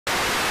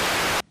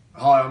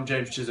Hi, I'm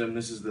James Chisholm.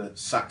 This is the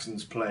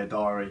Saxons Player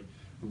Diary.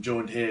 I'm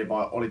joined here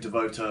by Ollie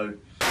Devoto.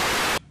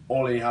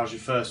 Ollie, how's your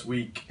first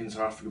week in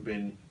South Africa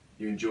been?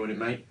 You enjoying it,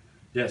 mate?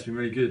 Yeah, it's been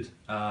really good.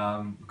 We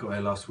got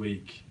here last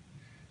week.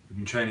 We've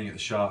been training at the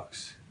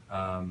Sharks,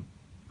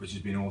 which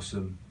has been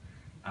awesome,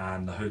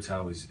 and the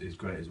hotel is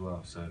great as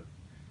well. So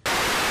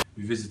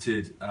we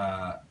visited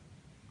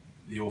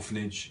the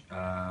orphanage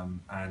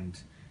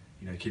and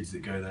kids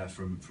that go there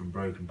from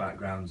broken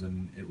backgrounds,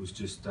 and it was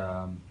just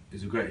it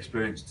was a great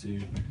experience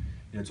to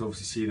to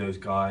obviously see those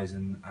guys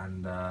and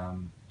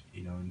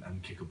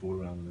kick a ball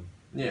around with them.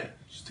 Yeah,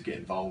 just to get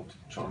involved,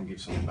 try and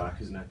give something back,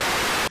 isn't it?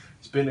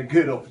 It's been a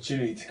good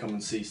opportunity to come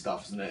and see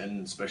stuff, isn't it?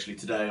 And especially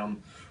today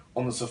on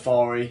the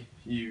safari,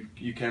 you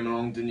came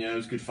along, didn't you? It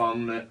was good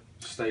fun, wasn't it?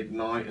 Stayed the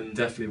night and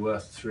Definitely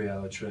worth a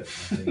 3-hour trip,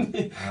 I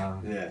think.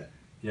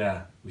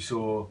 Yeah, we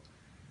saw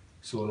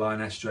a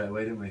lioness straight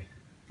away, didn't we?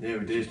 Yeah,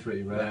 we did. Which was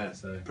pretty rare. Yeah,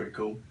 so pretty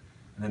cool.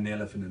 And then the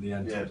elephant at the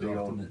end. Yeah, topped big it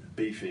off, old didn't it?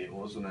 beefy it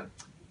was, wasn't it?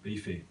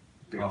 Beefy.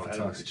 Big Oh, old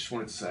elephant. fantastic. Just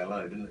wanted to say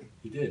hello, didn't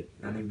he? He did,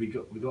 and we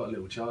got a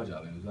little charge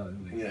out of him as well,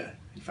 didn't we? Yeah,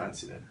 he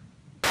fancied it.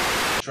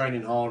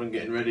 Training hard and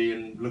getting ready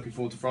and looking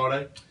forward to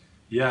Friday?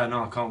 Yeah,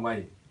 no, I can't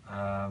wait.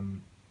 I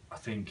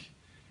think,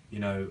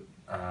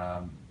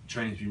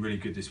 training's been really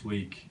good this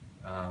week.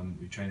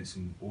 We've trained at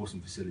some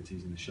awesome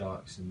facilities in the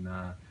Sharks, and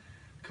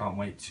can't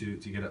wait to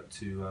get up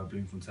to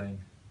Bloemfontein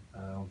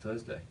on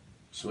Thursday.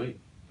 Sweet.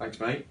 Thanks,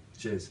 mate.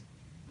 Cheers.